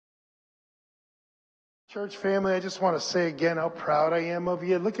Church family, I just want to say again how proud I am of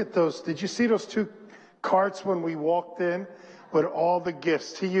you. Look at those. Did you see those two carts when we walked in with all the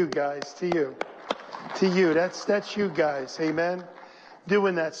gifts? To you guys, to you. To you. That's you guys. Amen.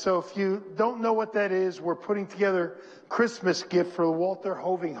 Doing that. So if you don't know what that is, we're putting together Christmas gift for the Walter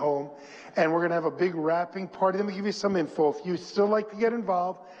Hoving Home, and we're going to have a big wrapping party. Let me give you some info. If you still like to get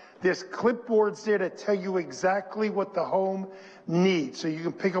involved, there's clipboards there that tell you exactly what the home needs. So you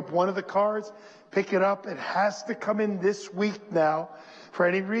can pick up one of the cards, pick it up. It has to come in this week now. For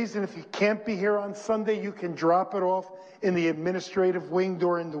any reason, if you can't be here on Sunday, you can drop it off in the administrative wing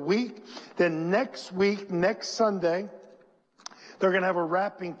during the week. Then next week, next Sunday, they're going to have a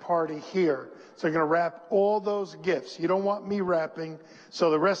wrapping party here. So they're going to wrap all those gifts. You don't want me wrapping, so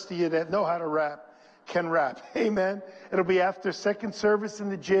the rest of you that know how to wrap can wrap. Amen. It'll be after second service in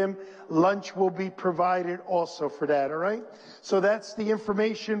the gym. Lunch will be provided also for that, all right? So that's the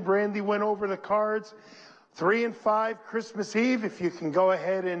information. Brandy went over the cards. 3 and 5, Christmas Eve. If you can go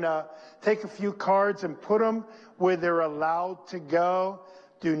ahead and take a few cards and put them where they're allowed to go.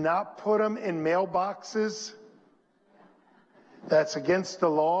 Do not put them in mailboxes. That's against the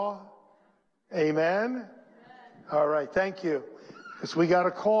law. Amen. All right, thank you. Because we got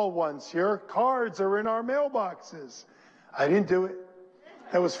a call once. Your cards are in our mailboxes. I didn't do it.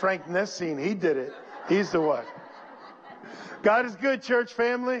 That was Frank Nessine. He did it. He's the one. God is good, church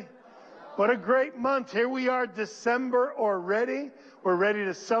family. What a great month. Here we are, December already. We're ready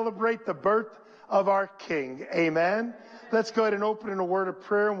to celebrate the birth of our King. Amen. Let's go ahead and open in a word of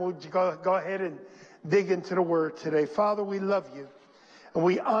prayer, and we'll go ahead and dig into the word today. Father, we love you. And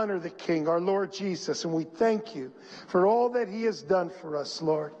we honor the King, our Lord Jesus, and we thank you for all that he has done for us,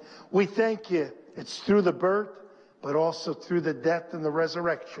 Lord. We thank you. It's through the birth, but also through the death and the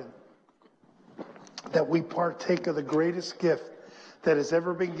resurrection that we partake of the greatest gift that has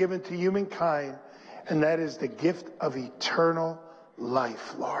ever been given to humankind, and that is the gift of eternal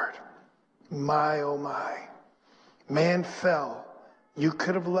life, Lord. My, oh my. Man fell. You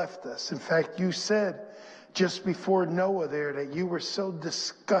could have left us. In fact, you said just before Noah there that you were so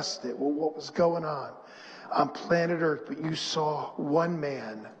disgusted with what was going on planet Earth, but you saw one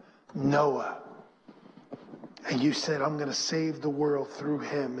man, Noah, and you said, I'm going to save the world through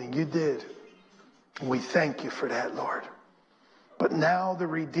him, and you did. And we thank you for that, Lord. But now the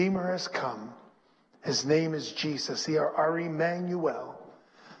Redeemer has come. His name is Jesus, our Emmanuel.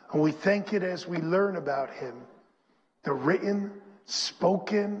 And we thank it as we learn about him, the written,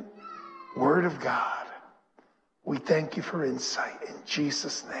 spoken word of God. We thank you for insight in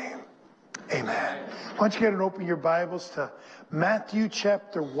Jesus' name. Amen. Why don't you get and open your Bibles to Matthew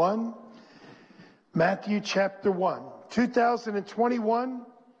chapter 1. Matthew chapter 1. 2021,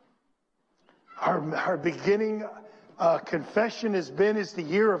 our beginning confession is the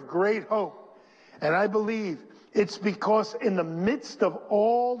year of great hope. And I believe it's because in the midst of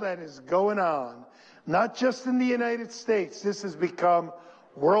all that is going on, not just in the United States, this has become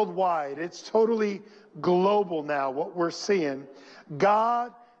worldwide. It's totally global now, what we're seeing.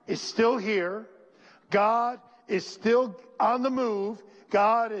 God is still here. God is still on the move.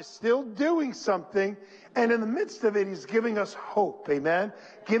 God is still doing something. And in the midst of it, he's giving us hope. Amen.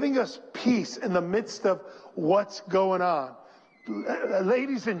 Giving us peace in the midst of what's going on.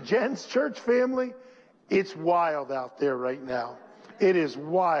 Ladies and gents, church family, it's wild out there right now. It is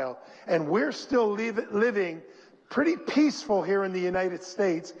wild. And we're still living pretty peaceful here in the United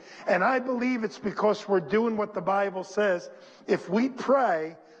States. And I believe it's because we're doing what the Bible says. If we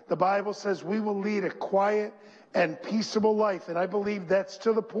pray, the Bible says we will lead a quiet and peaceable life. And I believe that's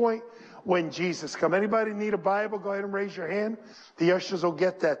to the point when Jesus comes. Anybody need a Bible? Go ahead and raise your hand. The ushers will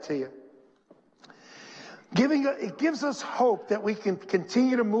get that to you. It gives us hope that we can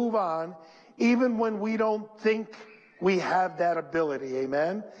continue to move on even when we don't think we have that ability.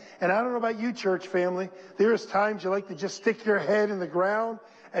 Amen. And I don't know about you, church family. There's times you like to just stick your head in the ground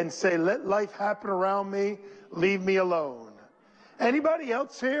and say, let life happen around me. Leave me alone. Anybody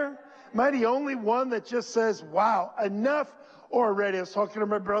else here? Am I the only one that just says, wow, enough already? I was talking to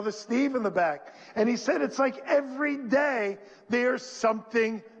my brother Steve in the back, and he said it's like every day there's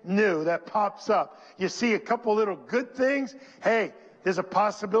something new that pops up. You see a couple little good things. Hey, there's a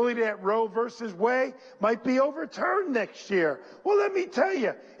possibility that Roe versus Wade might be overturned next year. Well, let me tell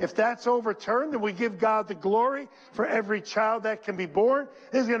you, if that's overturned, then we give God the glory for every child that can be born.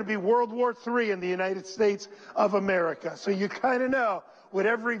 There's going to be World War III in the United States of America. So you kind of know, with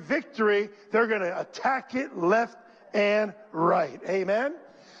every victory, they're going to attack it left and right. Amen?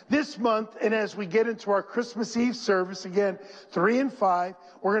 This month, and as we get into our Christmas Eve service, again, 3 and 5,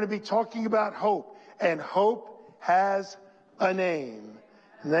 we're going to be talking about hope. And hope has a name.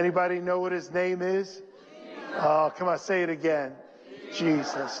 And anybody know what his name is? Oh, come on, say it again.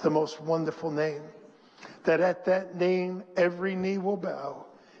 Jesus, the most wonderful name. That at that name, every knee will bow,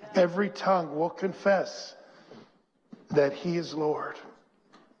 every tongue will confess that he is Lord.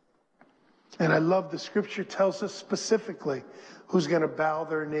 And I love the scripture tells us specifically who's going to bow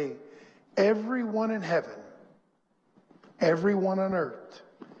their knee. Everyone in heaven, everyone on earth,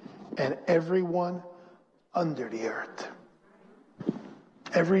 and everyone under the earth.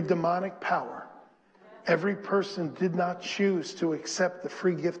 Every demonic power, every person did not choose to accept the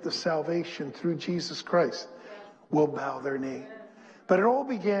free gift of salvation through Jesus Christ will bow their knee. But it all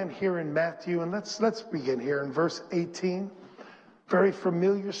began here in Matthew, and let's begin here in verse 18. Very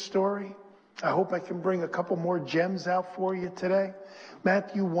familiar story. I hope I can bring a couple more gems out for you today.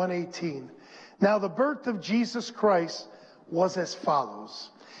 Matthew 1:18. Now the birth of Jesus Christ was as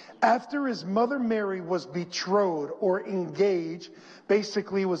follows. After his mother Mary was betrothed or engaged,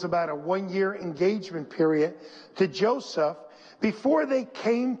 basically it was about a 1-year engagement period to Joseph, before they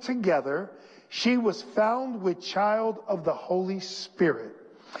came together, she was found with child of the Holy Spirit.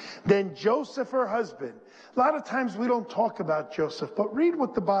 Then Joseph, her husband, a lot of times we don't talk about Joseph, but read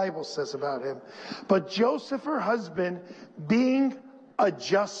what the Bible says about him. But Joseph, her husband, being a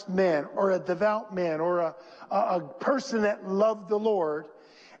just man or a devout man or a person that loved the Lord,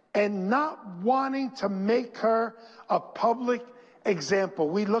 and not wanting to make her a public example.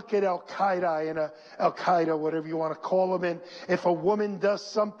 We look at Al-Qaeda and Al-Qaeda, whatever you want to call them, and if a woman does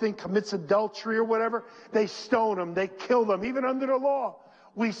something, commits adultery or whatever, they stone them, they kill them, even under the law.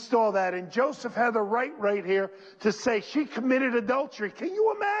 We saw that, and Joseph had the right here to say she committed adultery. Can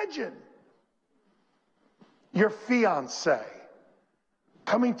you imagine your fiance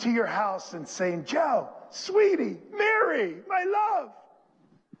coming to your house and saying, Joe, sweetie, Mary, my love,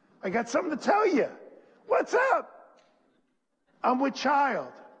 I got something to tell you. What's up? I'm with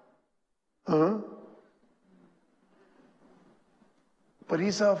child. Huh? But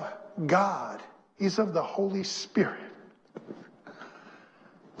he's of God. He's of the Holy Spirit.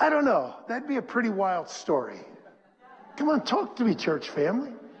 I don't know. That'd be a pretty wild story. Come on, talk to me, church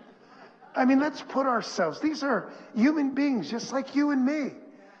family. I mean, let's put ourselves. These are human beings just like you and me.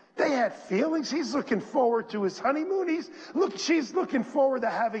 They had feelings. He's looking forward to his honeymoon. She's looking forward to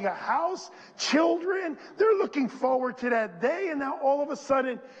having a house, children. They're looking forward to that day. And now all of a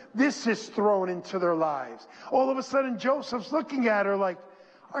sudden, this is thrown into their lives. All of a sudden, Joseph's looking at her like,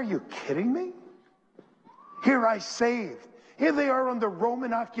 are you kidding me? Here I saved. Here they are under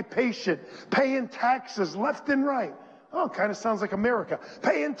Roman occupation, paying taxes left and right. Oh, kind of sounds like America.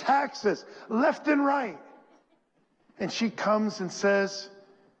 Paying taxes left and right. And she comes and says,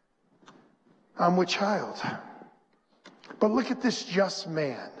 I'm with child. But look at this just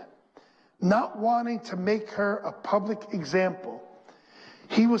man, not wanting to make her a public example.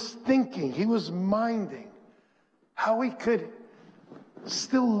 He was thinking, he was minding how he could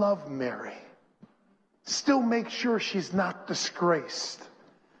still love Mary, still make sure she's not disgraced,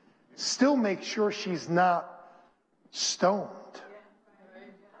 still make sure she's not stoned.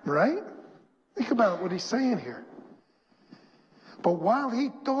 Right? Think about what he's saying here. But while he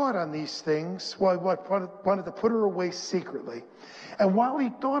thought on these things, wanted to put her away secretly, and while he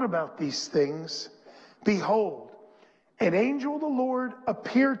thought about these things, behold, an angel of the Lord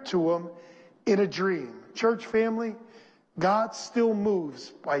appeared to him in a dream. Church family, God still moves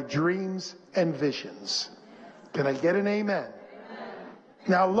by dreams and visions. Can I get an amen? Amen.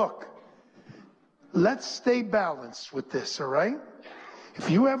 Now look, let's stay balanced with this, all right? If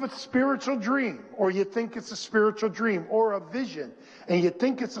you have a spiritual dream, or you think it's a spiritual dream, or a vision, and you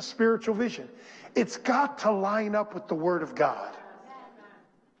think it's a spiritual vision, it's got to line up with the Word of God.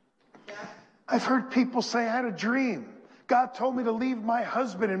 I've heard people say, I had a dream. God told me to leave my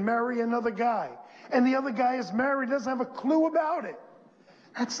husband and marry another guy. And the other guy is married, doesn't have a clue about it.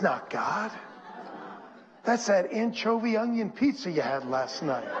 That's not God. That's that anchovy onion pizza you had last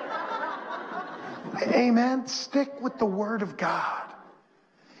night. Amen. Stick with the Word of God.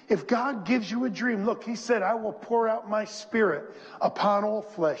 If God gives you a dream, look, he said, I will pour out my spirit upon all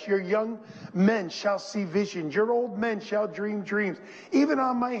flesh. Your young men shall see visions. Your old men shall dream dreams. Even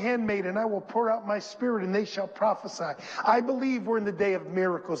on my handmaiden, I will pour out my spirit and they shall prophesy. I believe we're in the day of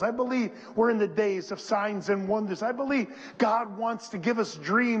miracles. I believe we're in the days of signs and wonders. I believe God wants to give us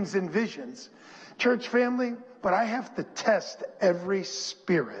dreams and visions. Church family, but I have to test every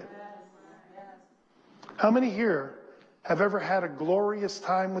spirit. How many here have ever had a glorious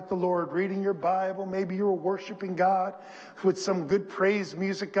time with the Lord, reading your Bible? Maybe you were worshiping God with some good praise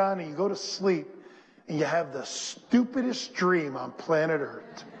music on, and you go to sleep and you have the stupidest dream on planet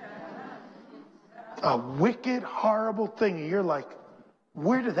Earth. A wicked, horrible thing. And you're like,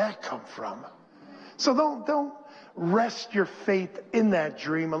 where did that come from? So don't rest your faith in that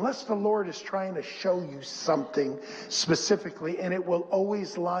dream unless the Lord is trying to show you something specifically, and it will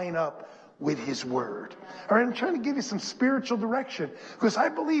always line up with his word. All right, I'm trying to give you some spiritual direction because I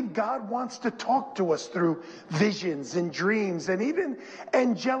believe God wants to talk to us through visions and dreams and even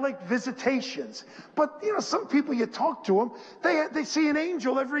angelic visitations. But, some people, you talk to them, they see an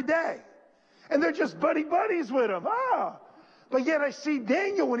angel every day and they're just buddies with him. But yet I see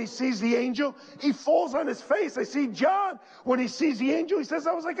Daniel, when he sees the angel, he falls on his face. I see John, when he sees the angel, he says,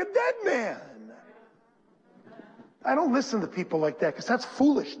 I was like a dead man. I don't listen to people like that because that's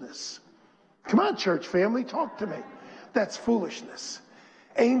foolishness. Come on, church family, talk to me. That's foolishness.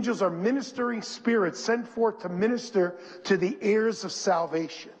 Angels are ministering spirits sent forth to minister to the heirs of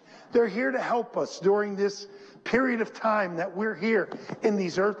salvation. They're here to help us during this period of time that we're here in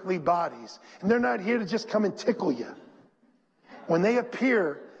these earthly bodies. And they're not here to just come and tickle you. When they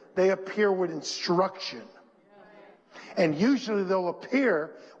appear with instruction. And usually they'll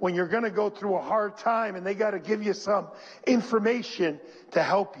appear when you're going to go through a hard time and they got to give you some information to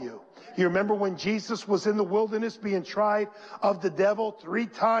help you. You remember when Jesus was in the wilderness being tried of the devil 3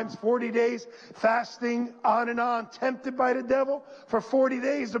 times, 40 days, fasting on and on, tempted by the devil for 40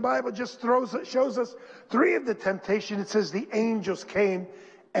 days. The Bible just shows us 3 of the temptation. It says the angels came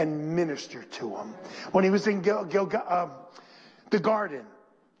and ministered to him. When he was in the garden,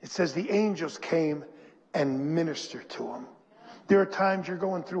 it says the angels came and ministered to him. There are times you're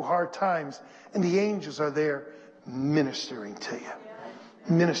going through hard times and the angels are there ministering to you.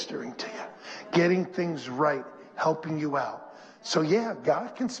 Ministering to you, getting things right, helping you out. So yeah,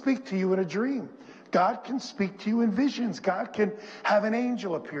 God can speak to you in a dream. God can speak to you in visions. God can have an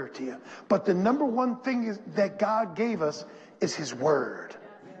angel appear to you. But the number one thing that God gave us is his word.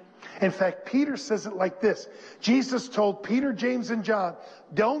 In fact, Peter says it like this. Jesus told Peter, James, and John,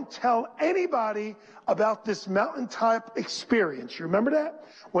 don't tell anybody about this mountaintop experience. You remember that?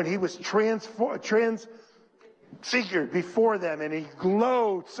 When he was transfigured before them and he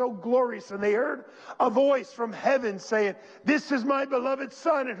glowed so glorious, and they heard a voice from heaven saying, this is my beloved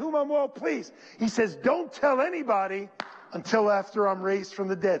son in whom I'm well pleased. He says, don't tell anybody until after I'm raised from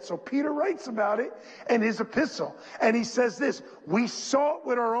the dead. So Peter writes about it in his epistle, and he says this, we saw it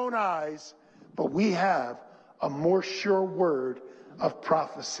with our own eyes, but we have a more sure word of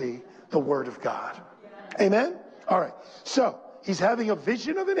prophecy, the word of God. Amen? All right. So he's having a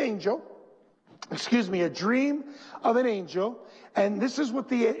vision of an angel. A dream of an angel. And this is what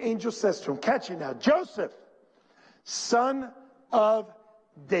the angel says to him. Catch it now. Joseph, son of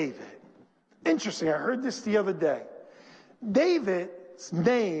David. Interesting. I heard this the other day. David's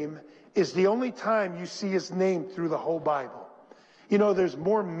name is the only time you see his name through the whole Bible. There's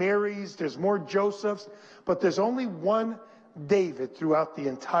more Marys, there's more Josephs, but there's only one David throughout the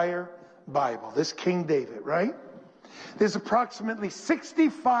entire Bible. This King David, right? There's approximately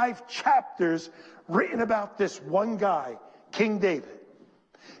 65 chapters written about this one guy, King David.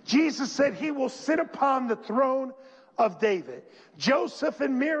 Jesus said he will sit upon the throne of David. Joseph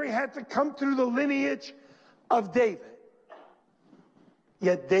and Mary had to come through the lineage of David.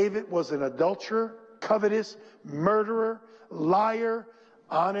 Yet David was an adulterer, covetous, murderer, liar,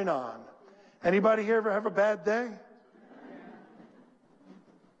 on and on. Anybody here ever have a bad day?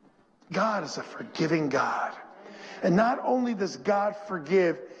 God is a forgiving God. And not only does God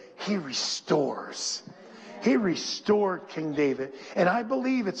forgive, he restores. He restored King David. And I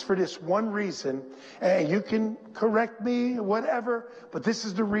believe it's for this one reason. And you can correct me, whatever, but this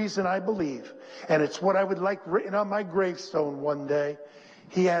is the reason I believe. And it's what I would like written on my gravestone one day.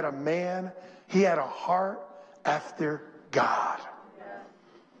 He had a heart after God.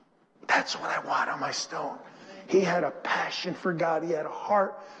 That's what I want on my stone. He had a passion for God. He had a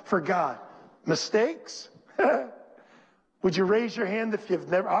heart for God. Mistakes? Would you raise your hand if you've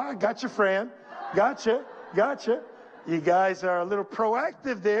never... I got you, Fran. Gotcha. You guys are a little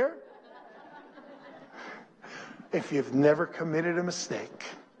proactive there. If you've never committed a mistake,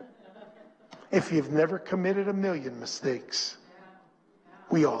 if you've never committed a million mistakes,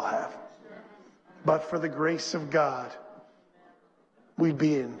 we all have. But for the grace of God, we'd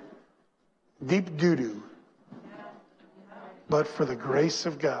be in deep doo-doo. But for the grace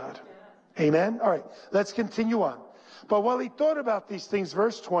of God. Amen? All right, let's continue on. But while he thought about these things,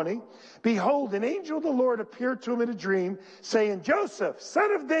 verse 20, behold, an angel of the Lord appeared to him in a dream, saying, Joseph,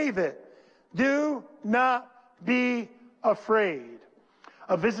 son of David, do not be afraid.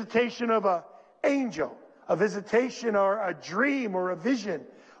 A visitation of an angel, a visitation or a dream or a vision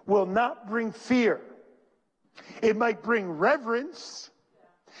will not bring fear. It might bring reverence.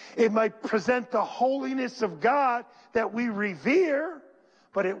 It might present the holiness of God that we revere,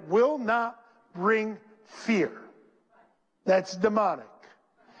 but it will not bring fear. That's demonic.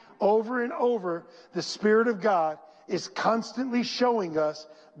 Over and over, the Spirit of God is constantly showing us,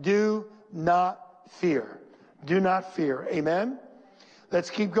 do not fear. Do not fear. Amen? Let's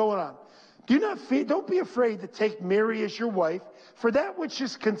keep going on. Do not fear. Don't be afraid to take Mary as your wife, for that which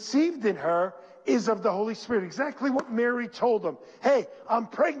is conceived in her is of the Holy Spirit. Exactly what Mary told him. Hey, I'm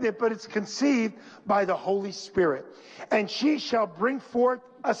pregnant, but it's conceived by the Holy Spirit. And she shall bring forth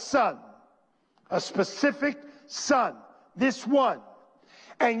a son, a specific son, this one.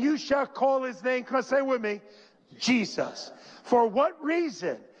 And you shall call his name, come on, say it with me, Jesus. For what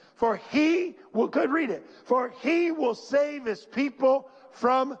reason? For he will, good, read it. For he will save his people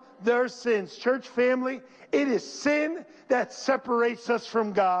from their sins. Church family, it is sin that separates us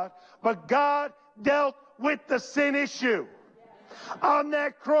from God. But God dealt with the sin issue. On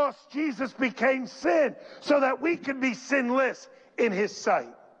that cross, Jesus became sin so that we could be sinless in his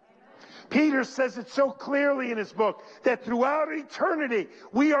sight. Peter says it so clearly in his book that throughout eternity,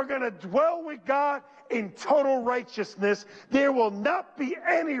 we are going to dwell with God in total righteousness. There will not be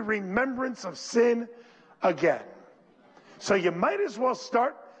any remembrance of sin again. So you might as well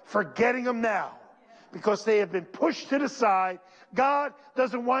start forgetting them now, because they have been pushed to the side. God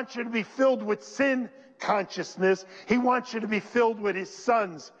doesn't want you to be filled with sin consciousness. He wants you to be filled with his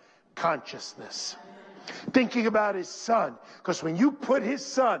son's consciousness. Thinking about his son. Because when you put his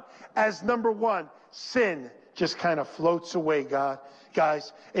son as number one, sin just kind of floats away,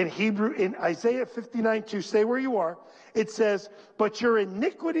 guys. In Isaiah 59:2, stay where you are. It says, but your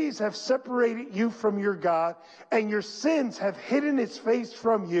iniquities have separated you from your God, and your sins have hidden his face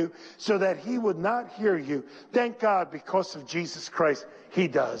from you, so that he would not hear you. Thank God, because of Jesus Christ, he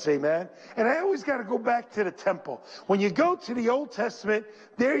does. Amen. And I always got to go back to the temple. When you go to the Old Testament,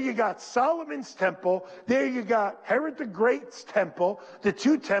 there you got Solomon's temple. There you got Herod the Great's temple, the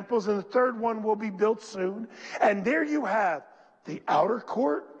two temples, and the third one will be built soon. And there you have the outer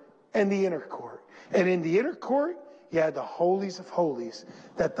court and the inner court. And in the inner court, you had the holies of holies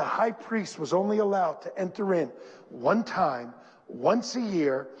that the high priest was only allowed to enter in one time, once a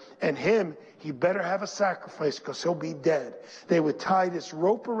year, and he better have a sacrifice, because he'll be dead. They would tie this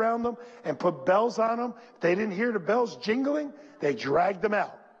rope around them and put bells on them. If they didn't hear the bells jingling, they dragged them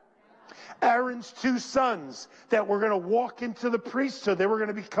out. Aaron's two sons that were going to walk into the priesthood, they were going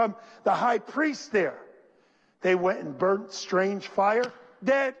to become the high priest there. They went and burnt strange fire,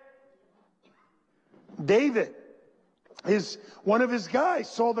 dead. David, one of his guys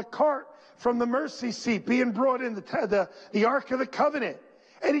saw the cart from the mercy seat being brought in, the Ark of the Covenant,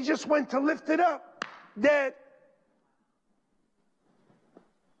 and he just went to lift it up, dead.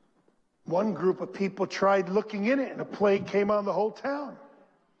 One group of people tried looking in it, and a plague came on the whole town.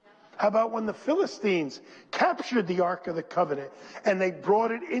 How about when the Philistines captured the Ark of the Covenant, and they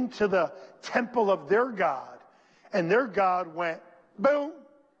brought it into the temple of their God, and their God went, boom.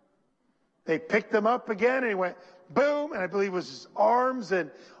 They picked him up again, and he went, boom, and I believe it was his arms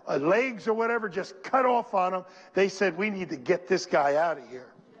and legs or whatever just cut off on him. They said, we need to get this guy out of here.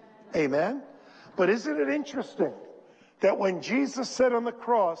 Amen? But isn't it interesting that when Jesus said on the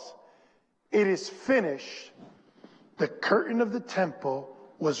cross, it is finished, the curtain of the temple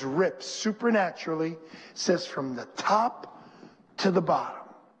was ripped supernaturally, says from the top to the bottom.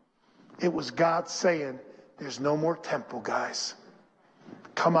 It was God saying, there's no more temple, guys.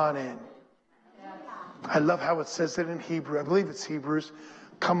 Come on in. I love how it says it in Hebrew. I believe it's Hebrews.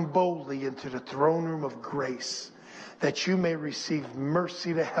 Come boldly into the throne room of grace, that you may receive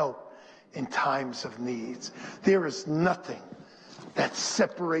mercy to help in times of needs. There is nothing that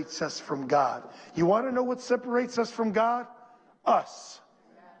separates us from God. You want to know what separates us from God? Us.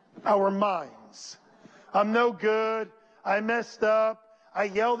 Our minds. I'm no good. I messed up. I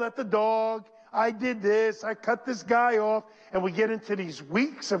yelled at the dog. I did this. I cut this guy off. And we get into these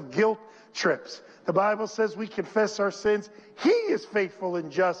weeks of guilt trips. The Bible says we confess our sins. He is faithful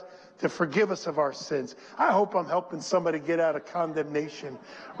and just to forgive us of our sins. I hope I'm helping somebody get out of condemnation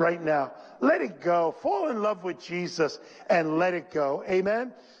right now. Let it go. Fall in love with Jesus and let it go.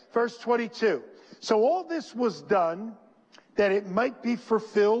 Amen. Verse 22. So all this was done that it might be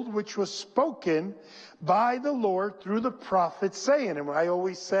fulfilled, which was spoken by the Lord through the prophet, saying, and I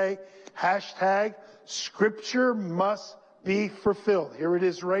always say, hashtag, Scripture must be fulfilled. Here it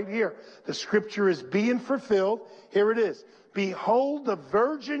is right here. The Scripture is being fulfilled. Here it is. Behold, the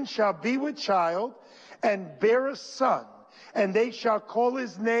virgin shall be with child and bear a son, and they shall call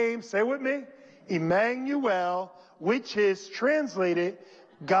his name, say with me, Emmanuel, which is translated,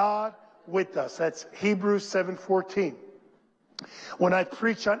 God with us. That's Hebrews 7:14. When I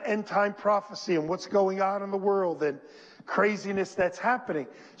preach on end time prophecy and what's going on in the world and craziness that's happening.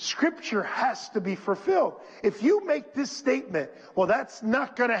 Scripture has to be fulfilled. If you make this statement, well, that's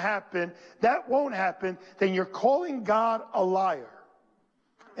not going to happen, that won't happen, then you're calling God a liar.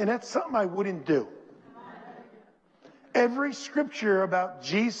 And that's something I wouldn't do. Every scripture about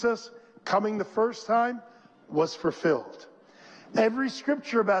Jesus coming the first time was fulfilled. Every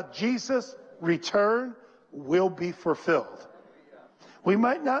scripture about Jesus' return will be fulfilled. We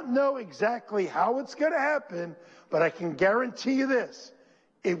might not know exactly how it's going to happen, but I can guarantee you this,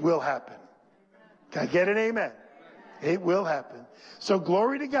 it will happen. Can I get an amen? It will happen. So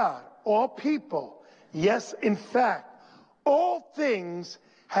glory to God. All people, yes, in fact, all things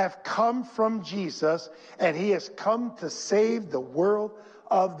have come from Jesus, and he has come to save the world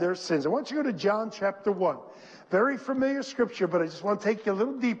of their sins. I want you to go to John chapter 1. Very familiar scripture, but I just want to take you a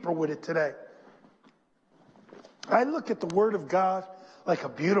little deeper with it today. I look at the Word of God like a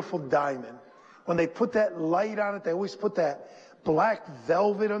beautiful diamond. When they put that light on it, they always put that black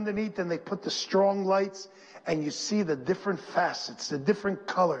velvet underneath, and they put the strong lights, and you see the different facets, the different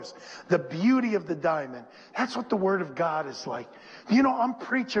colors, the beauty of the diamond. That's what the Word of God is like. You know, I'm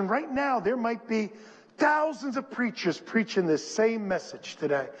preaching right now. There might be thousands of preachers preaching this same message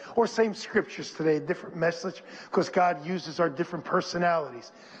today, or same scriptures today, a different message, because God uses our different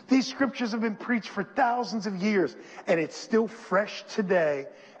personalities. These scriptures have been preached for thousands of years, and it's still fresh today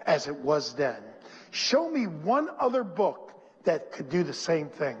as it was then. Show me one other book that could do the same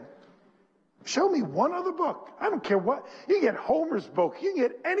thing. Show me one other book. I don't care what. You can get Homer's book. You can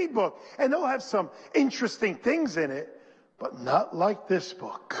get any book, and they'll have some interesting things in it, but not like this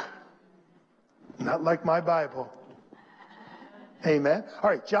book. Not like my Bible. Amen. All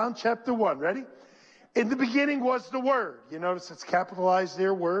right, John chapter 1. Ready? In the beginning was the Word. You notice it's capitalized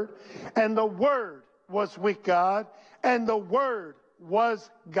there, Word. And the Word was with God, and the Word was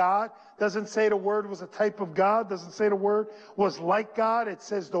God. Doesn't say the Word was a type of God. Doesn't say the Word was like God. It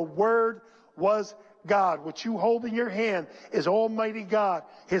says the Word was God. What you hold in your hand is Almighty God.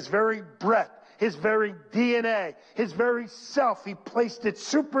 His very breath, His very DNA, His very self. He placed it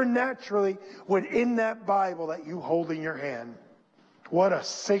supernaturally within that Bible that you hold in your hand. What a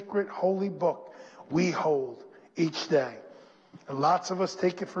sacred, holy book we hold each day. And lots of us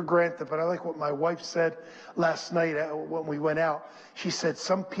take it for granted, but I like what my wife said last night when we went out. She said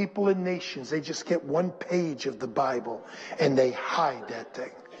some people in nations, they just get one page of the Bible and they hide that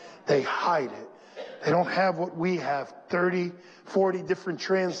thing. They hide it. They don't have what we have, 30, 40 different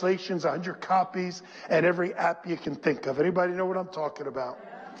translations, 100 copies, and every app you can think of. Anybody know what I'm talking about?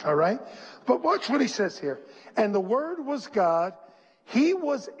 All right? But watch what he says here. And the Word was God. He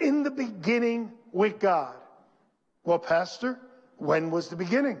was in the beginning with God. Well, Pastor, when was the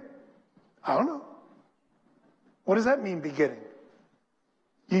beginning? I don't know. What does that mean, beginning?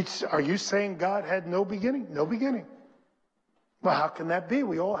 Are you saying God had no beginning? No beginning. Well, how can that be?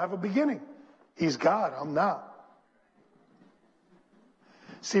 We all have a beginning. He's God. I'm not.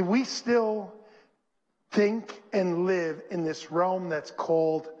 See, we still think and live in this realm that's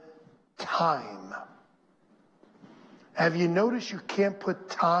called time. Have you noticed you can't put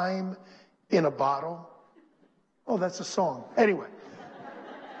time in a bottle? Oh, that's a song. Anyway,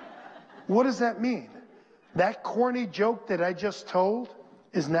 what does that mean? That corny joke that I just told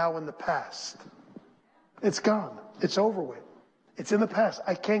is now in the past. It's gone. It's over with. It's in the past.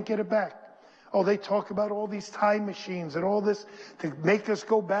 I can't get it back. Oh, they talk about all these time machines and all this to make us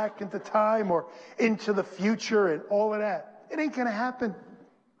go back into time or into the future and all of that. It ain't going to happen.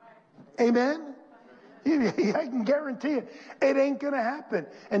 Amen? I can guarantee it. It ain't going to happen.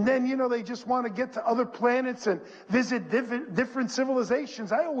 And then, you know, they just want to get to other planets and visit different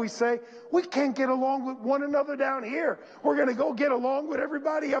civilizations. I always say, we can't get along with one another down here. We're going to go get along with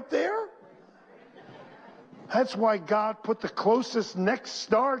everybody up there? That's why God put the closest next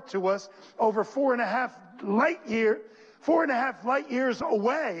star to us over 4.5 light years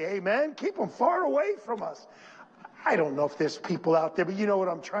away. Amen? Keep them far away from us. I don't know if there's people out there, but you know what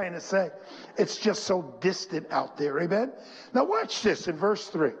I'm trying to say. It's just so distant out there. Amen? Now watch this in verse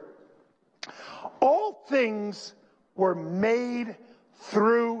 3. All things were made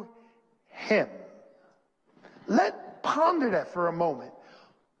through Him. Ponder that for a moment.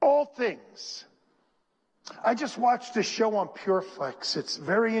 All things. I just watched a show on PureFlix. It's a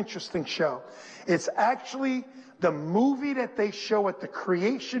very interesting show. It's actually the movie that they show at the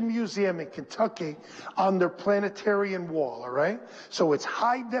Creation Museum in Kentucky on their planetarium wall, all right? So it's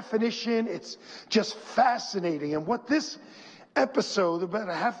high definition. It's just fascinating. And what this episode, about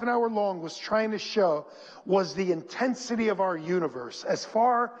a half an hour long, was trying to show was the intensity of our universe as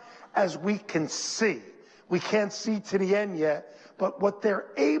far as we can see. We can't see to the end yet, but what they're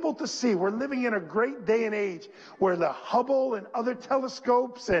able to see, we're living in a great day and age where the Hubble and other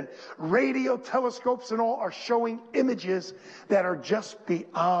telescopes and radio telescopes and all are showing images that are just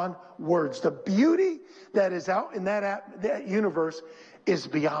beyond words. The beauty that is out in that universe is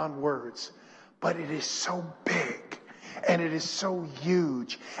beyond words. But it is so big, and it is so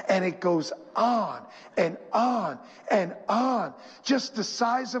huge, and it goes on and on and on. Just the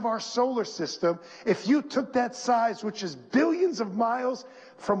size of our solar system, if you took that size, which is billions of miles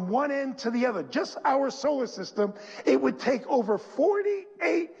from one end to the other, just our solar system, it would take over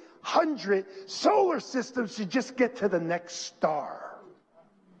 4,800 solar systems to just get to the next star.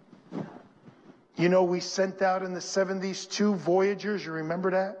 You know, we sent out in the 70s 2 Voyagers. You remember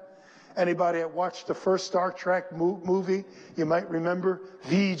that? Anybody that watched the first Star Trek movie, you might remember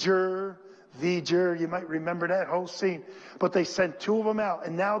Voyager, you might remember that whole scene. But they sent 2 of them out,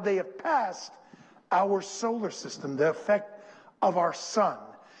 and now they have passed our solar system, the effect of our sun.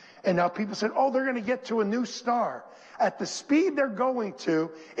 And now people said, oh, they're going to get to a new star. At the speed they're going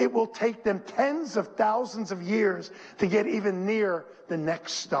to, it will take them tens of thousands of years to get even near the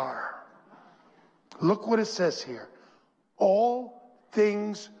next star. Look what it says here. All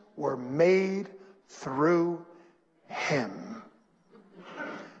things were made through him.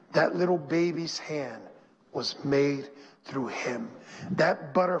 That little baby's hand was made through him.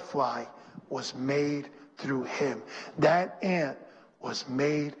 That butterfly was made through him. That ant was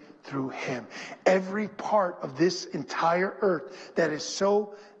made through him. Every part of this entire earth that is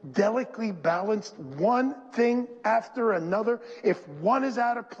so delicately balanced, one thing after another, if one is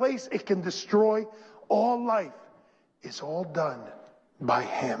out of place, it can destroy all life, is all done by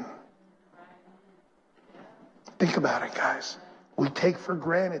him. Think about it, guys. We take for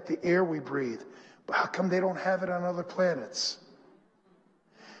granted the air we breathe, but how come they don't have it on other planets?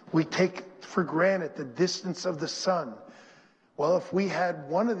 We take for granted the distance of the sun. Well, if we had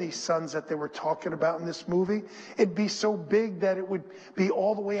one of these suns that they were talking about in this movie, it'd be so big that it would be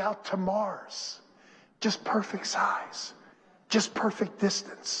all the way out to Mars. Just perfect size, just perfect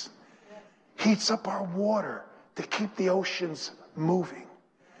distance. Heats up our water to keep the oceans moving.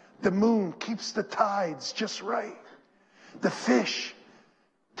 The moon keeps the tides just right. The fish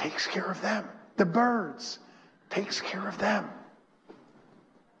takes care of them. The birds takes care of them.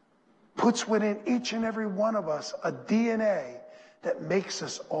 Puts within each and every one of us a DNA that makes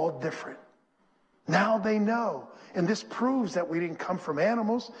us all different. Now they know, and this proves that we didn't come from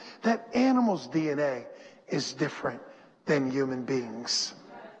animals, that animals' DNA is different than human beings.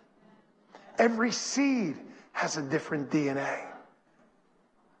 Every seed has a different DNA.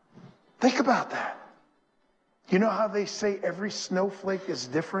 Think about that. You know how they say every snowflake is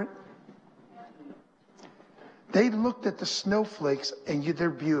different? They looked at the snowflakes, and they're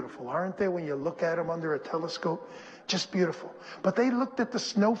beautiful, aren't they? When you look at them under a telescope, just beautiful. But they looked at the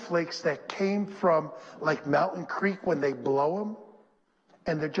snowflakes that came from like Mountain Creek when they blow them,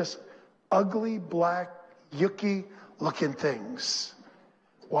 and they're just ugly, black, yucky looking things.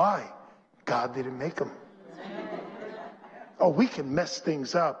 Why? God didn't make them. Oh, we can mess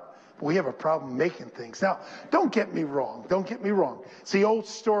things up. We have a problem making things. Now, don't get me wrong. Don't get me wrong. It's the old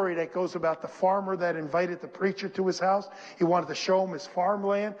story that goes about the farmer that invited the preacher to his house. He wanted to show him his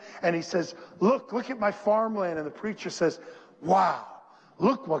farmland. And he says, look at my farmland. And the preacher says, wow,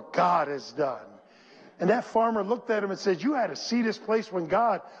 look what God has done. And that farmer looked at him and said, you had to see this place when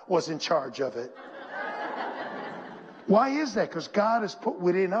God was in charge of it. Why is that? Because God has put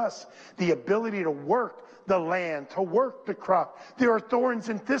within us the ability to work the land, to work the crop. There are thorns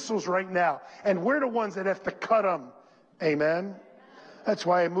and thistles right now, and we're the ones that have to cut them. Amen? That's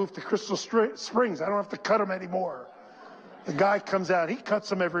why I moved to Crystal Springs. I don't have to cut them anymore. The guy comes out, he cuts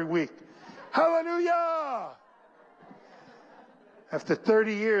them every week. Hallelujah! After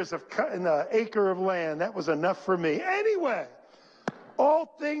 30 years of cutting an acre of land, that was enough for me. Anyway, all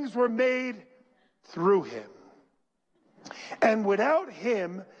things were made through him. And without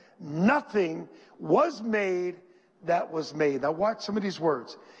him, nothing was made that was made. Now watch some of these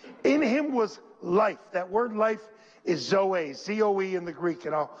words. In him was life. That word life is Zoe, Z-O-E in the Greek,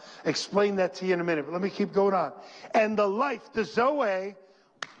 and I'll explain that to you in a minute. But let me keep going on. And the life, the Zoe,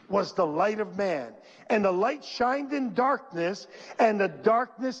 was the light of man. And the light shined in darkness, and the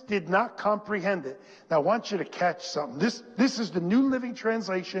darkness did not comprehend it. Now I want you to catch something. This is the New Living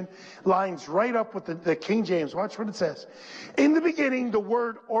Translation, lines right up with the King James. Watch what it says. In the beginning, the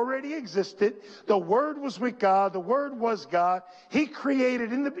Word already existed. The Word was with God. The Word was God. He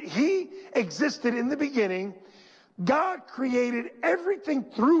existed in the beginning. God created everything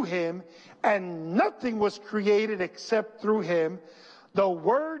through him, and nothing was created except through him. The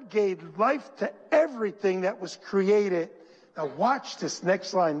Word gave life to everything that was created Now watch this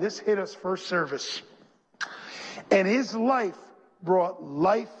next line. This hit us first service. And his life brought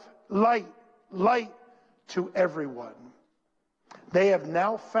light to everyone. They have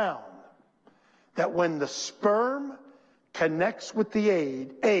now found that when the sperm connects with the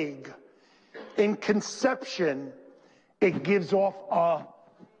egg, in conception, it gives off a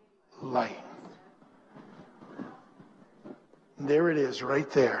light. There it is right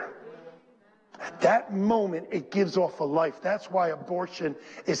there. At that moment, it gives off a life. That's why abortion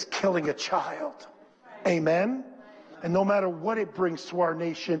is killing a child. Amen? And no matter what it brings to our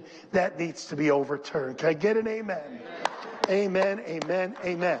nation, that needs to be overturned. Can I get an amen? Amen, amen,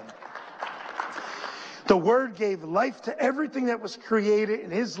 amen. The Word gave life to everything that was created,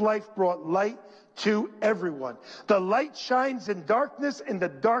 and his life brought light to everyone. The light shines in darkness, and the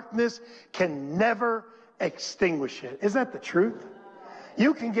darkness can never extinguish it. Isn't that the truth?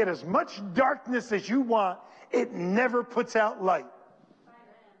 You can get as much darkness as you want. It never puts out light.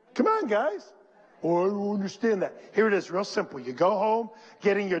 Come on, guys. Oh, I don't understand that. Here it is, real simple. You go home,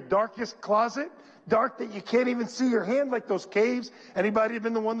 get in your darkest closet, dark that you can't even see your hand, like those caves. Anybody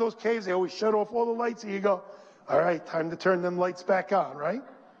been to one of those caves? They always shut off all the lights, and you go, all right, time to turn them lights back on, right?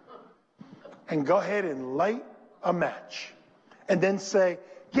 And go ahead and light a match. And then say,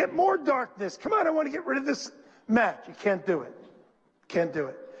 get more darkness. Come on, I want to get rid of this match. You can't do it. Can't do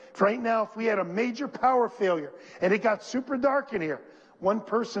it. Right now, if we had a major power failure and it got super dark in here, one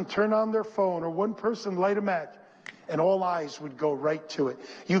person turn on their phone or one person light a match, and all eyes would go right to it.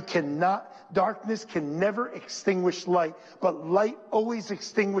 Darkness can never extinguish light, but light always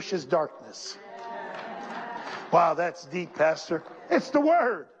extinguishes darkness. Wow, that's deep, Pastor. It's the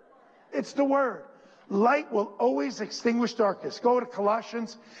Word. It's the Word. Light will always extinguish darkness. Go to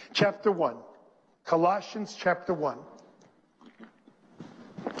Colossians chapter 1. Colossians chapter 1.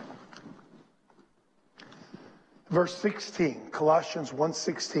 Verse 16, Colossians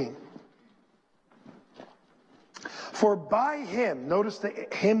 1:16. For by him, notice the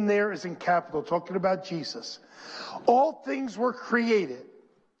him there is in capital, talking about Jesus. All things were created.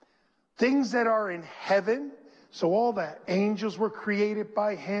 Things that are in heaven, so all the angels were created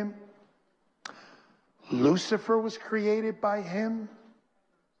by him. Lucifer was created by him.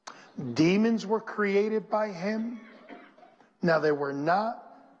 Demons were created by him. Now they were not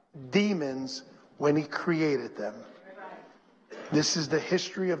demons when he created them. This is the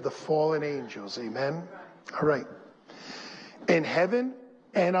history of the fallen angels. Amen? All right. In heaven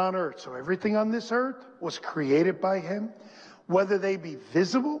and on earth. So everything on this earth was created by him, whether they be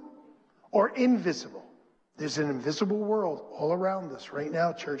visible or invisible. There's an invisible world all around us right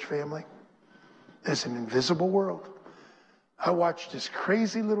now, church family. There's an invisible world. I watched this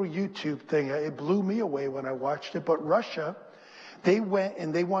crazy little YouTube thing. It blew me away when I watched it. But Russia, they went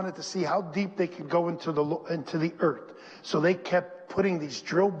and they wanted to see how deep they could go into the earth. So they kept putting these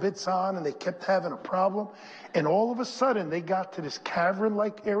drill bits on, and they kept having a problem. And all of a sudden, they got to this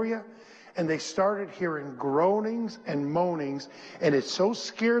cavern-like area, and they started hearing groanings and moanings. And it so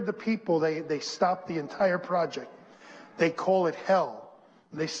scared the people, they stopped the entire project. They call it hell.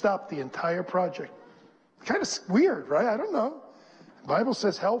 They stopped the entire project. Kind of weird, right? I don't know. The Bible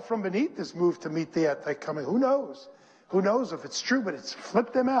says hell from beneath is moved to meet the Anticoming. Who knows? Who knows if it's true, but it's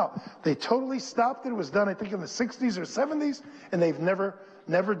flipped them out. They totally stopped it. It was done, I think, in the 60s or 70s, and they've never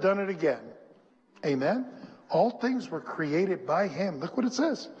done it again. Amen? All things were created by him. Look what it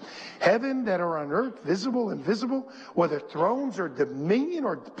says. Heaven that are on earth, visible, invisible, whether thrones or dominion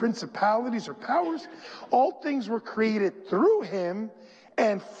or principalities or powers, all things were created through him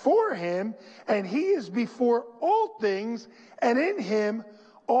and for him, and he is before all things, and in him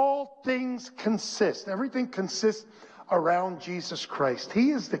all things consist. Everything consists around Jesus Christ.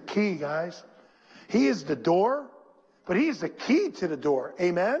 He is the key, guys. He is the door, but he is the key to the door.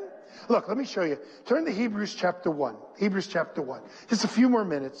 Amen? Look, let me show you. Turn to Hebrews chapter 1. Hebrews chapter 1. Just a few more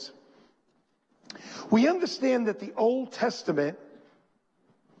minutes. We understand that the Old Testament,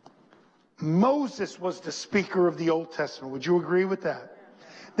 Moses was the speaker of the Old Testament. Would you agree with that?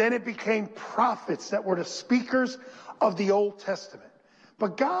 Then it became prophets that were the speakers of the Old Testament.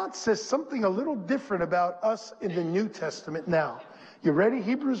 But God says something a little different about us in the New Testament now. You ready?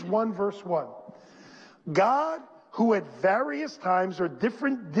 Hebrews 1 verse 1. God, who at various times or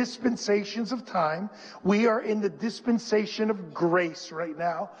different dispensations of time, we are in the dispensation of grace right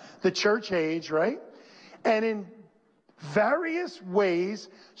now, the church age, right? And in various ways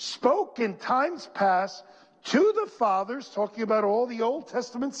spoke in times past to the fathers, talking about all the Old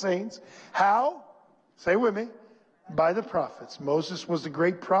Testament saints. How? Say with me. By the prophets. Moses was the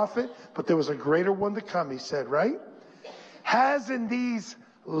great prophet, but there was a greater one to come, he said, right? Has in these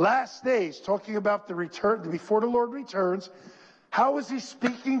last days, talking about the return, before the Lord returns, how is he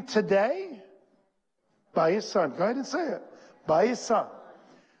speaking today? By his Son. Go ahead and say it. By his Son.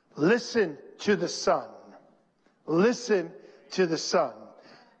 Listen to the Son. Listen to the Son.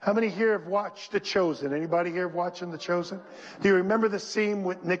 How many here have watched The Chosen? Anybody here watching The Chosen? Do you remember the scene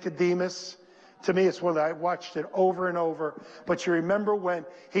with Nicodemus? To me, it's one that I watched it over and over. But you remember when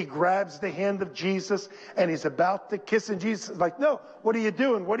he grabs the hand of Jesus and he's about to kiss, and Jesus is like, no, what are you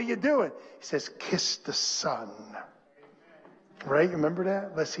doing? What are you doing? He says, kiss the Son. Right? Remember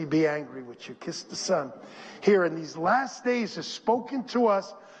that? Lest he be angry with you. Kiss the Son. Here in these last days is spoken to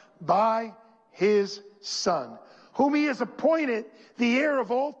us by his Son, whom he has appointed the heir of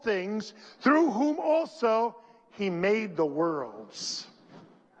all things, through whom also he made the worlds.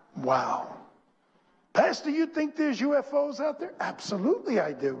 Wow. Pastor, you think there's UFOs out there? Absolutely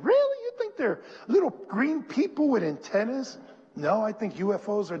I do. Really? You think they're little green people with antennas? No, I think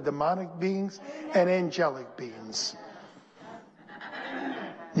UFOs are demonic beings and angelic beings.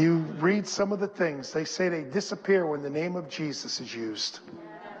 You read some of the things. They say they disappear when the name of Jesus is used.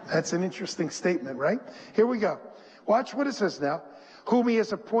 That's an interesting statement, right? Here we go. Watch what it says now. Whom he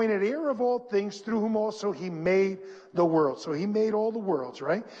has appointed heir of all things, through whom also he made the world. So he made all the worlds,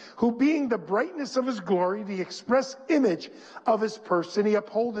 right? Who being the brightness of his glory, the express image of his person, he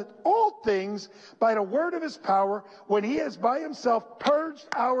upholdeth all things by the word of his power, when he has by himself purged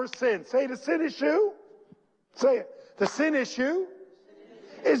our sins. Say the sin issue. Say it. The sin issue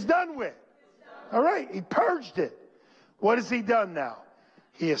is done with. All right. He purged it. What has he done now?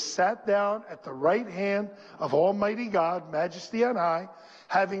 He has sat down at the right hand of Almighty God, Majesty on high,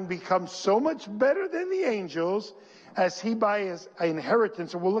 having become so much better than the angels, as he by his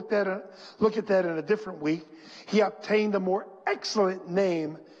inheritance, and we'll look at that in a different week, he obtained a more excellent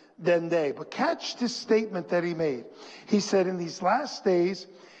name than they. But catch this statement that he made. He said, in these last days,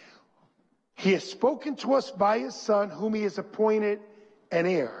 he has spoken to us by his Son, whom he has appointed an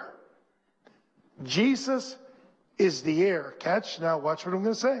heir. Jesus is the heir. Catch, now watch what I'm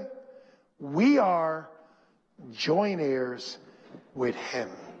going to say. We are joint heirs with him.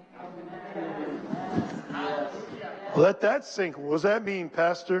 Let that sink. What does that mean,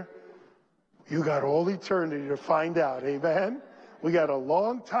 Pastor? You got all eternity to find out. Amen. We got a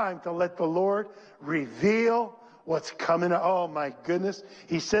long time to let the Lord reveal what's coming. Oh my goodness.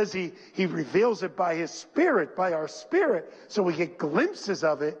 He says he reveals it by his Spirit, by our spirit, so we get glimpses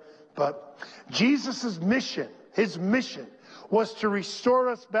of it. But Jesus' mission, his mission, was to restore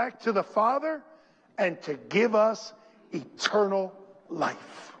us back to the Father and to give us eternal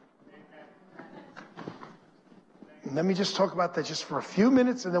life. And let me just talk about that just for a few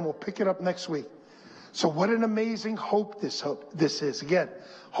minutes, and then we'll pick it up next week. So what an amazing hope this is. Again,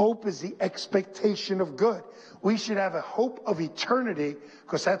 hope is the expectation of good. We should have a hope of eternity,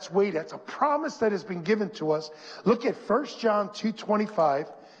 because that's a promise that has been given to us. Look at 1 John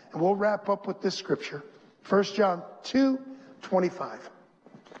 2:25, and we'll wrap up with this scripture. 1 John 2:25.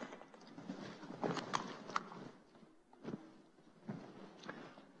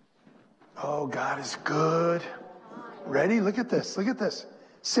 Oh, God is good. Ready? Look at this. Look at this.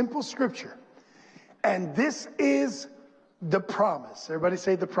 Simple scripture. And this is the promise. Everybody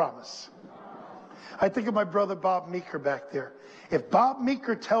say the promise. I think of my brother Bob Meeker back there. If Bob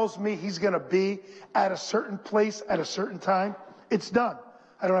Meeker tells me he's going to be at a certain place at a certain time, it's done.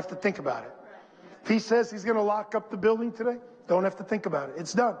 I don't have to think about it. If he says he's going to lock up the building today, don't have to think about it.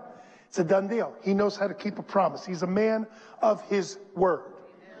 It's done. It's a done deal. He knows how to keep a promise. He's a man of his word.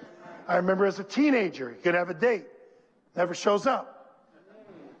 I remember as a teenager, he could have a date. Never shows up.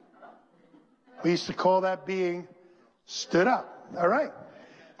 We used to call that being stood up. All right.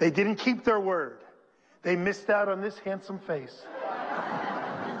 They didn't keep their word. They missed out on this handsome face.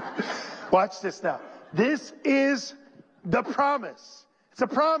 Watch this now. This is the promise. It's a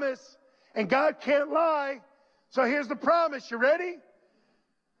promise, and God can't lie. So here's the promise. You ready?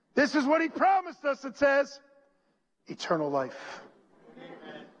 This is what he promised us. It says, eternal life.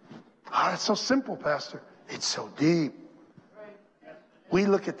 Oh, that's so simple, Pastor. It's so deep. We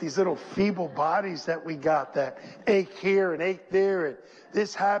look at these little feeble bodies that we got that ache here and ache there, and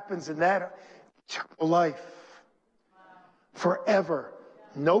this happens and that. Eternal life. Forever.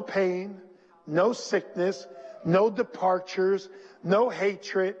 No pain, no sickness, no departures, no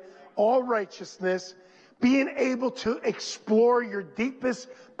hatred, all righteousness. Being able to explore your deepest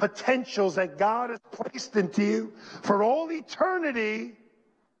potentials that God has placed into you for all eternity.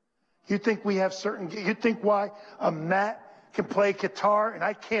 You think you think why a Matt can play guitar and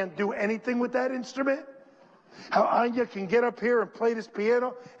I can't do anything with that instrument? How Anya can get up here and play this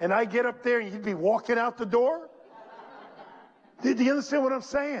piano and I get up there and you'd be walking out the door? Do you understand what I'm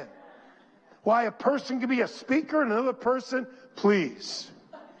saying? Why a person can be a speaker and another person, please.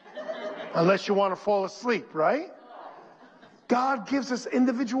 Unless you want to fall asleep, right? God gives us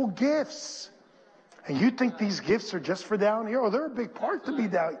individual gifts. And you think these gifts are just for down here? Oh, they're a big part to be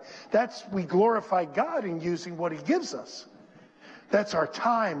down here. We glorify God in using what he gives us. That's our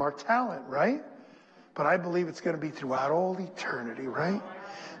time, our talent, right? But I believe it's going to be throughout all eternity, right?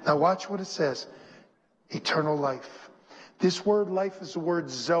 Now watch what it says. Eternal life. This word life is the word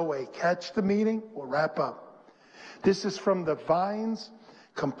Zoe. Catch the meaning? We'll wrap up. This is from the Vine's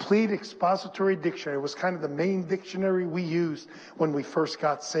Complete Expository Dictionary. It was kind of the main dictionary we used when we first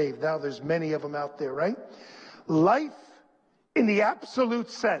got saved. Now there's many of them out there, right? Life in the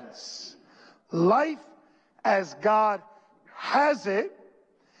absolute sense. Life as God has it,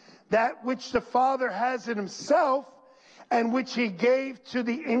 that which the Father has in himself, and which he gave to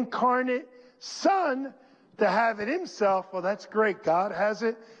the incarnate Son to have it himself. Well, that's great. God has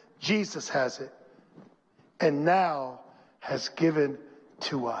it. Jesus has it. And now has given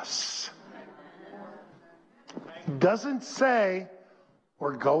to us. Doesn't say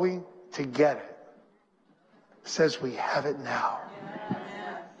we're going to get it. It says we have it now.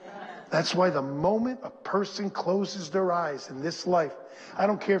 That's why the moment a person closes their eyes in this life, I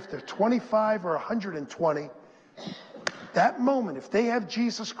don't care if they're 25 or 120, that moment, if they have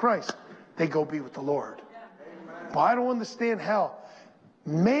Jesus Christ, they go be with the Lord. Well, I don't understand how.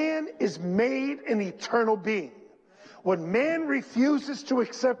 Man is made an eternal being. When man refuses to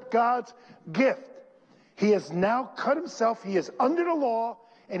accept God's gift, he has now cut himself, he is under the law,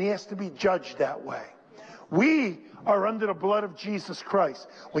 and he has to be judged that way. We are under the blood of Jesus Christ.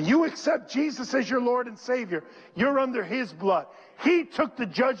 When you accept Jesus as your Lord and Savior, you're under his blood. He took the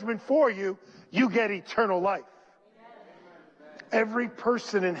judgment for you. You get eternal life. Every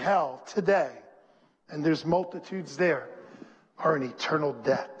person in hell today, and there's multitudes there, are in eternal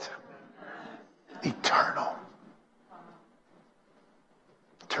debt. Eternal.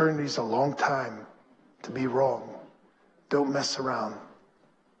 Eternity's a long time to be wrong. Don't mess around.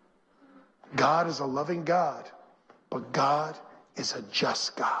 God is a loving God, but God is a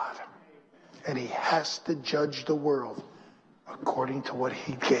just God. And he has to judge the world according to what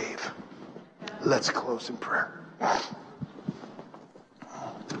he gave. Let's close in prayer.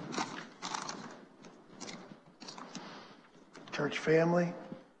 Church family,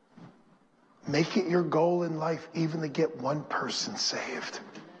 make it your goal in life even to get one person saved.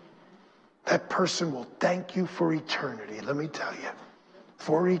 That person will thank you for eternity. Let me tell you.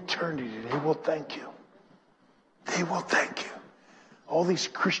 For eternity, they will thank you. They will thank you. All these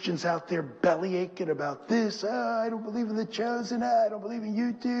Christians out there belly aching about this. I don't believe in the chosen. I don't believe in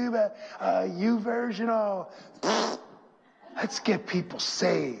YouTube. YouVersion. Let's get people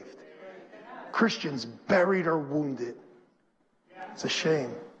saved. Christians buried or wounded. It's a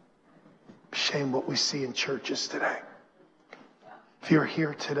shame. Shame what we see in churches today. If you're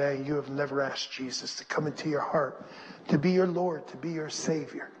here today, you have never asked Jesus to come into your heart, to be your Lord, to be your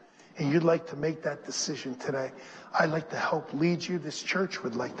Savior, and you'd like to make that decision today, I'd like to help lead you. This church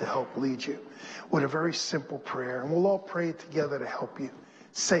would like to help lead you with a very simple prayer, and we'll all pray it together to help you.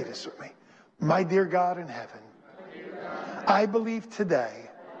 Say this with me. My dear God in heaven, I believe today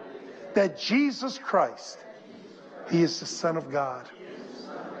that Jesus Christ, he is the Son of God.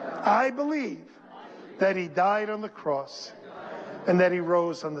 I believe that he died on the cross and that he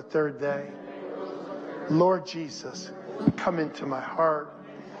rose on the third day. Lord Jesus, come into my heart.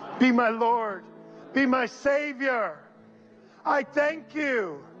 Be my Lord. Be my Savior. I thank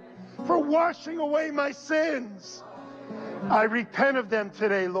you for washing away my sins. I repent of them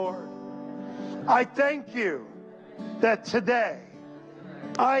today, Lord. I thank you that today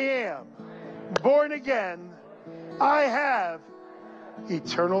I am born again. I have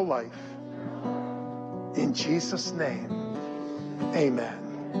eternal life. In Jesus' name.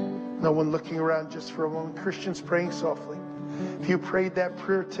 Amen. No one looking around just for a moment. Christians praying softly. If you prayed that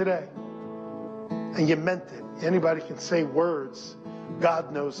prayer today and you meant it, anybody can say words.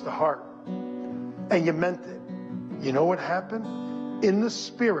 God knows the heart. And you meant it. You know what happened? In the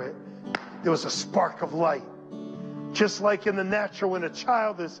spirit, there was a spark of light. Just like in the natural when a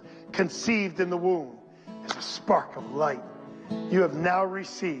child is conceived in the womb, there's a spark of light. You have now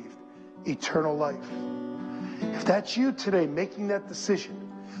received eternal life. If that's you today making that decision,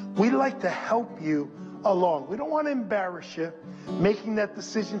 we'd like to help you along. We don't want to embarrass you. Making that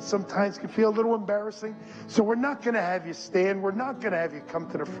decision sometimes can feel a little embarrassing. So we're not going to have you stand. We're not going to have you come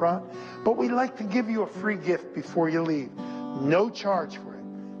to the front. But we'd like to give you a free gift before you leave. No charge for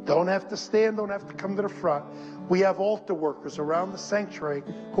it. Don't have to stand. Don't have to come to the front. We have altar workers around the sanctuary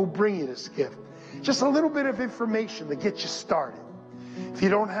who'll bring you this gift. Just a little bit of information to get you started. If you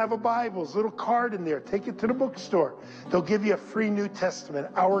don't have a Bible, there's a little card in there. Take it to the bookstore. They'll give you a free New Testament,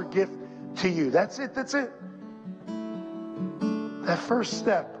 our gift to you. That's it. That's it. That first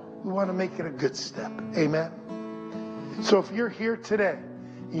step, we want to make it a good step. Amen. So if you're here today,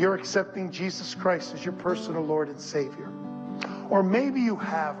 you're accepting Jesus Christ as your personal Lord and Savior, or maybe you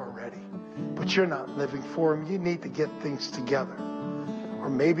have already, but you're not living for Him. You need to get things together. Or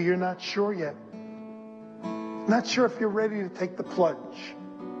maybe you're not sure yet. Not sure if you're ready to take the plunge.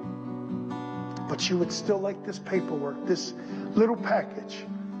 But you would still like this paperwork, this little package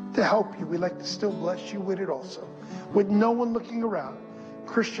to help you. We'd like to still bless you with it also. With no one looking around.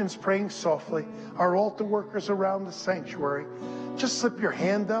 Christians praying softly. Our altar workers around the sanctuary. Just slip your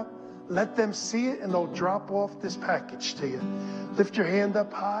hand up. Let them see it and they'll drop off this package to you. Lift your hand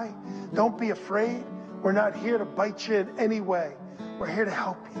up high. Don't be afraid. We're not here to bite you in any way. We're here to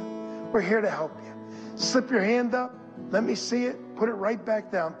help you. We're here to help you. Slip your hand up. Let me see it. Put it right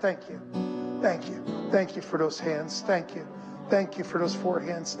back down. Thank you. Thank you. Thank you for those hands. Thank you. Thank you for those 4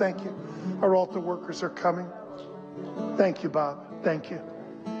 hands. Thank you. Our altar workers are coming. Thank you, Bob. Thank you.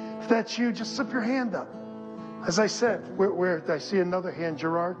 If that's you, just slip your hand up. As I said, where I see another hand.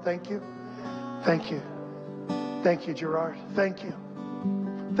 Gerard, thank you. Thank you. Thank you, Gerard. Thank you.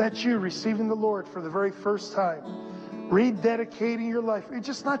 If that's you receiving the Lord for the very first time, rededicating your life. You're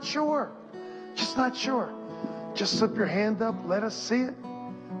just not sure. Just not sure. Just slip your hand up. Let us see it.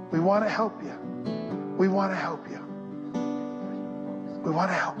 We want to help you. We want to help you. We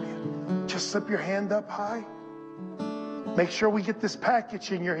want to help you. Just slip your hand up high. Make sure we get this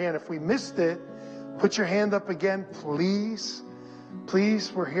package in your hand. If we missed it, put your hand up again, please.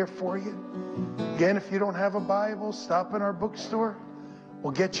 Please, we're here for you. Again, if you don't have a Bible, stop in our bookstore.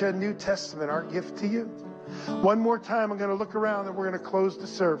 We'll get you a New Testament, our gift to you. One more time, I'm going to look around and we're going to close the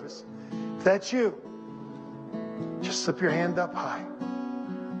service. If that's you, just slip your hand up high.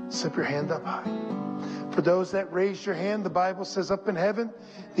 Slip your hand up high. For those that raised your hand, the Bible says up in heaven,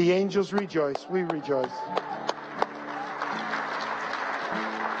 the angels rejoice. We rejoice.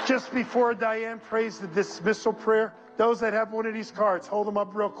 Just before Diane prays the dismissal prayer, those that have one of these cards, hold them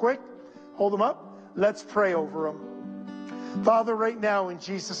up real quick. Hold them up. Let's pray over them. Father, right now in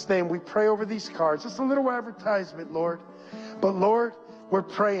Jesus' name, we pray over these cards. It's a little advertisement, Lord. But Lord, we're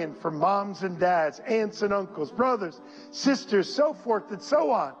praying for moms and dads, aunts and uncles, brothers, sisters, so forth and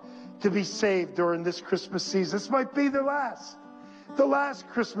so on, to be saved during this Christmas season. This might be the last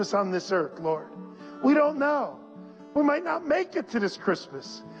Christmas on this earth, Lord. We don't know. We might not make it to this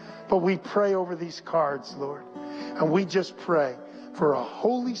Christmas. But we pray over these cards, Lord. And we just pray for a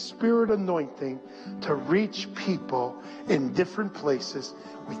Holy Spirit anointing to reach people in different places.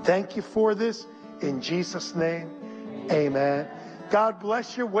 We thank you for this. In Jesus' name, amen. God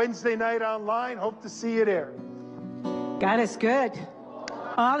bless you. Wednesday night online. Hope to see you there. God is good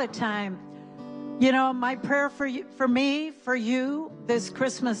all the time. You know, my prayer for you, for you this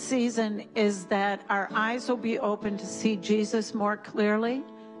Christmas season is that our eyes will be open to see Jesus more clearly,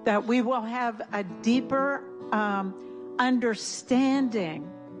 that we will have a deeper understanding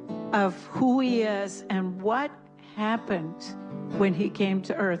of who He is and what happened when He came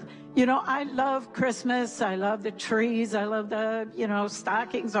to earth. You know, I love Christmas. I love the trees. I love the,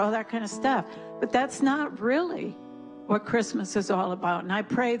 stockings, all that kind of stuff. But that's not really what Christmas is all about. And I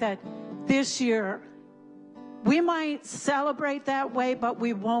pray that this year we might celebrate that way, but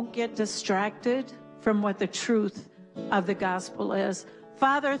we won't get distracted from what the truth of the gospel is.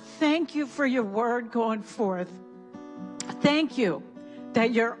 Father, thank you for your word going forth. Thank you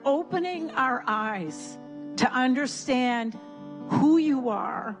that you're opening our eyes to understand who you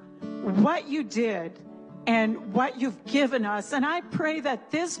are, what you did, and what you've given us. And I pray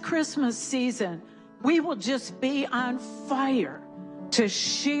that this Christmas season, we will just be on fire to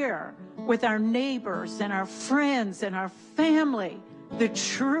share with our neighbors and our friends and our family the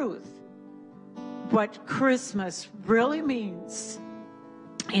truth, what Christmas really means.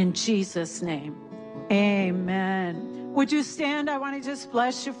 In Jesus' name, amen. Would you stand? I want to just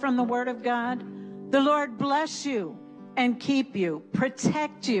bless you from the Word of God. The Lord bless you and keep you,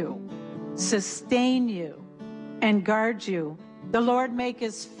 protect you, sustain you, and guard you. The Lord make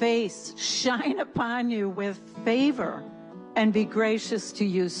His face shine upon you with favor and be gracious to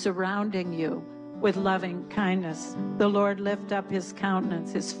you, surrounding you with loving kindness. The Lord lift up His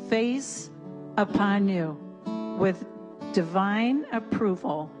countenance, His face upon you with divine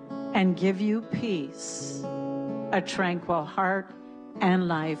approval and give you peace, a tranquil heart and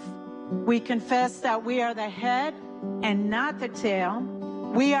life. We confess that we are the head and not the tail.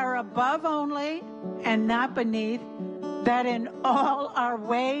 We are above only and not beneath. that in all our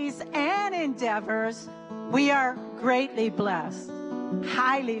ways and endeavors, we are greatly blessed,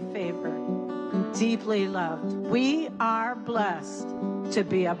 highly favored, and deeply loved. We are blessed to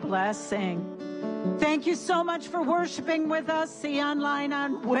be a blessing. Thank you so much for worshiping with us. See you online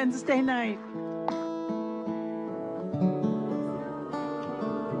on Wednesday night.